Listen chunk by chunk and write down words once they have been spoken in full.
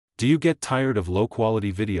Do you get tired of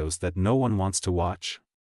low-quality videos that no one wants to watch?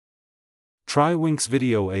 Try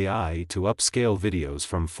Winxvideo AI to upscale videos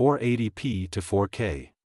from 480p to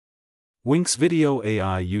 4K. Winxvideo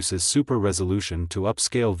AI uses super resolution to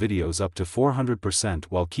upscale videos up to 400%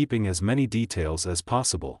 while keeping as many details as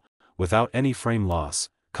possible, without any frame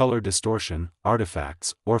loss, color distortion,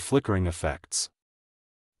 artifacts, or flickering effects.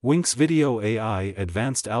 Winxvideo AI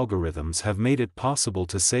advanced algorithms have made it possible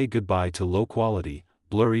to say goodbye to low-quality,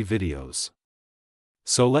 blurry videos.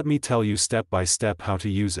 So let me tell you step by step how to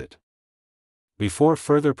use it. Before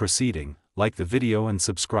further proceeding, like the video and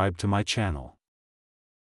subscribe to my channel.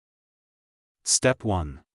 Step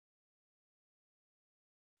 1.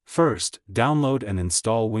 First, download and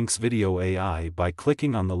install Winxvideo AI by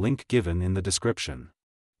clicking on the link given in the description.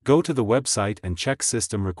 Go to the website and check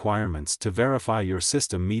system requirements to verify your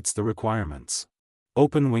system meets the requirements.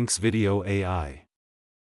 Open Winxvideo AI.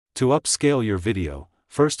 To upscale your video,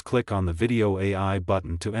 first click on the Video AI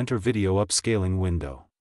button to enter Video Upscaling window.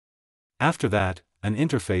 After that, an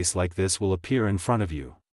interface like this will appear in front of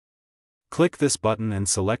you. Click this button and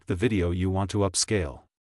select the video you want to upscale.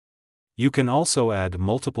 You can also add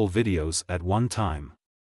multiple videos at one time.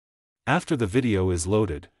 After the video is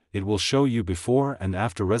loaded, it will show you before and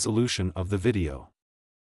after resolution of the video.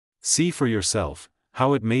 See for yourself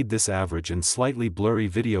how it made this average and slightly blurry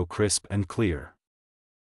video crisp and clear.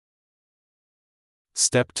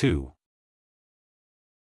 Step 2.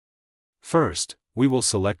 First, we will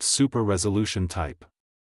select Super Resolution type.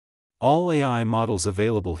 All AI models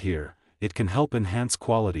available here, it can help enhance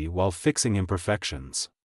quality while fixing imperfections.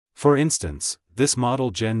 For instance, this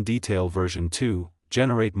model Gen Detail version 2,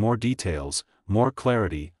 generate more details, more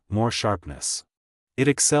clarity, more sharpness. It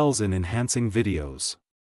excels in enhancing videos.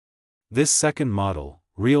 This second model,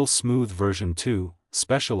 Real Smooth version 2,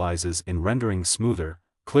 specializes in rendering smoother,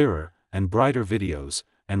 clearer, and brighter videos,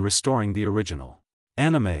 and restoring the original.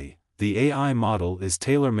 Anime, the AI model is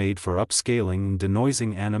tailor-made for upscaling and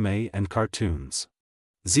denoising anime and cartoons.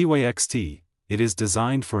 ZYXT, it is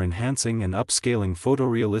designed for enhancing and upscaling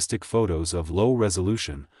photorealistic photos of low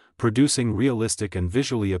resolution, producing realistic and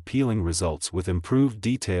visually appealing results with improved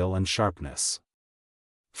detail and sharpness.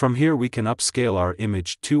 From here we can upscale our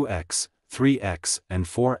image 2x, 3x, and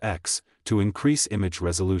 4x, to increase image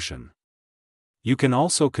resolution. You can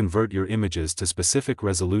also convert your images to specific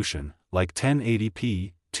resolution, like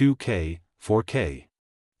 1080p, 2K, 4K.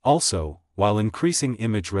 Also, while increasing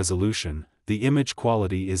image resolution, the image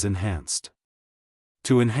quality is enhanced.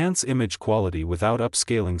 To enhance image quality without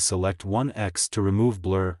upscaling, select 1x to remove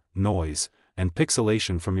blur, noise, and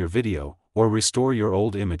pixelation from your video, or restore your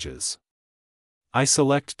old images. I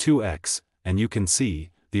select 2x, and you can see,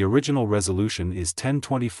 the original resolution is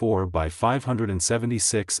 1024 by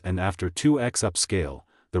 576 and after 2x upscale,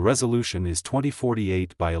 the resolution is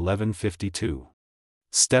 2048 by 1152.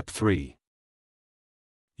 Step 3.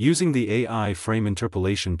 Using the AI frame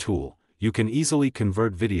interpolation tool, you can easily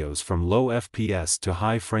convert videos from low FPS to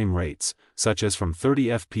high frame rates, such as from 30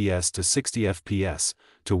 FPS to 60 FPS,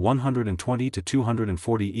 to 120 to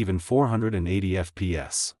 240 even 480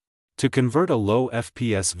 FPS. To convert a low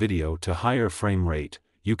FPS video to higher frame rate,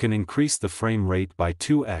 you can increase the frame rate by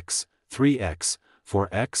 2x, 3x,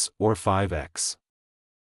 4x, or 5x.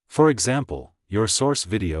 For example, your source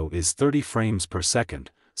video is 30 frames per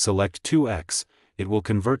second, select 2x, it will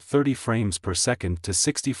convert 30 frames per second to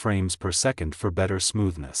 60 frames per second for better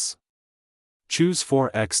smoothness. Choose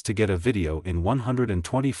 4x to get a video in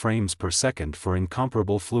 120 frames per second for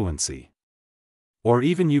incomparable fluency. Or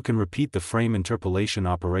even you can repeat the frame interpolation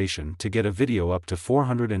operation to get a video up to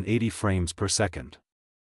 480 frames per second.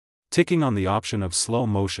 Ticking on the option of slow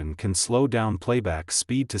motion can slow down playback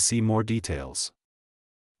speed to see more details.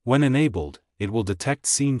 When enabled, it will detect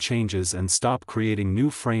scene changes and stop creating new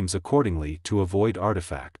frames accordingly to avoid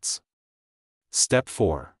artifacts. Step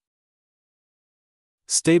 4.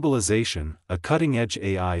 Stabilization, a cutting-edge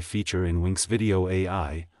AI feature in Winxvideo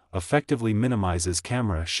AI, effectively minimizes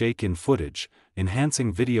camera shake in footage,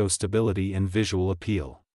 enhancing video stability and visual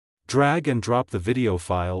appeal. Drag and drop the video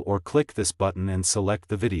file or click this button and select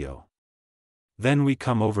the video. Then we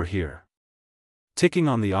come over here. Ticking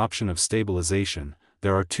on the option of stabilization,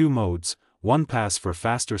 there are two modes, one pass for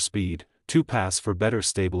faster speed, two pass for better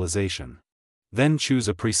stabilization. Then choose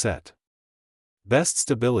a preset. Best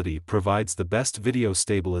stability provides the best video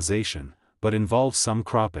stabilization, but involves some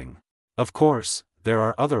cropping. Of course, there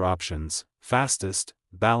are other options, fastest,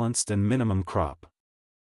 balanced and minimum crop.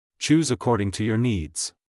 Choose according to your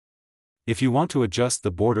needs. If you want to adjust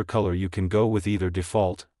the border color, you can go with either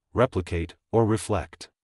default, replicate, or reflect.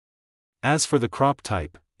 As for the crop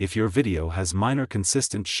type, if your video has minor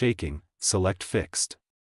consistent shaking, select fixed.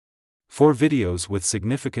 For videos with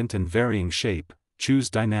significant and varying shape, choose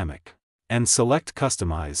Dynamic. And select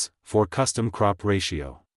Customize, for custom crop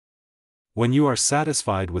ratio. When you are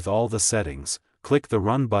satisfied with all the settings, click the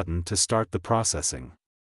Run button to start the processing.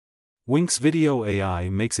 Winxvideo AI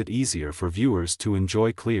makes it easier for viewers to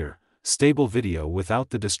enjoy clear, stable video without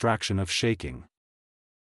the distraction of shaking.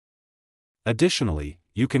 Additionally,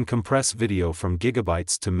 you can compress video from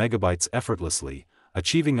gigabytes to megabytes effortlessly,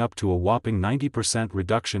 achieving up to a whopping 90%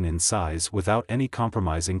 reduction in size without any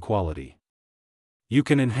compromising quality. You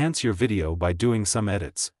can enhance your video by doing some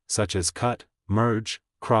edits, such as cut, merge,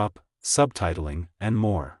 crop, subtitling, and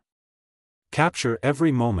more. Capture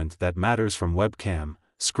every moment that matters from webcam,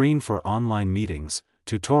 screen for online meetings,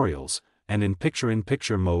 tutorials, and in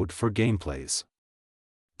picture-in-picture mode for gameplays.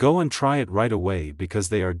 Go and try it right away because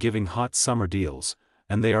they are giving hot summer deals,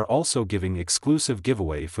 and they are also giving exclusive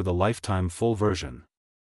giveaway for the lifetime full version.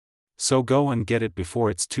 So go and get it before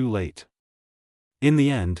it's too late. In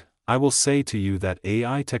the end, I will say to you that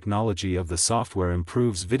AI technology of the software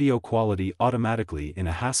improves video quality automatically in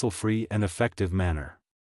a hassle-free and effective manner.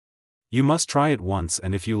 You must try it once,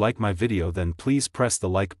 and if you like my video then please press the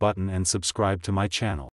like button and subscribe to my channel.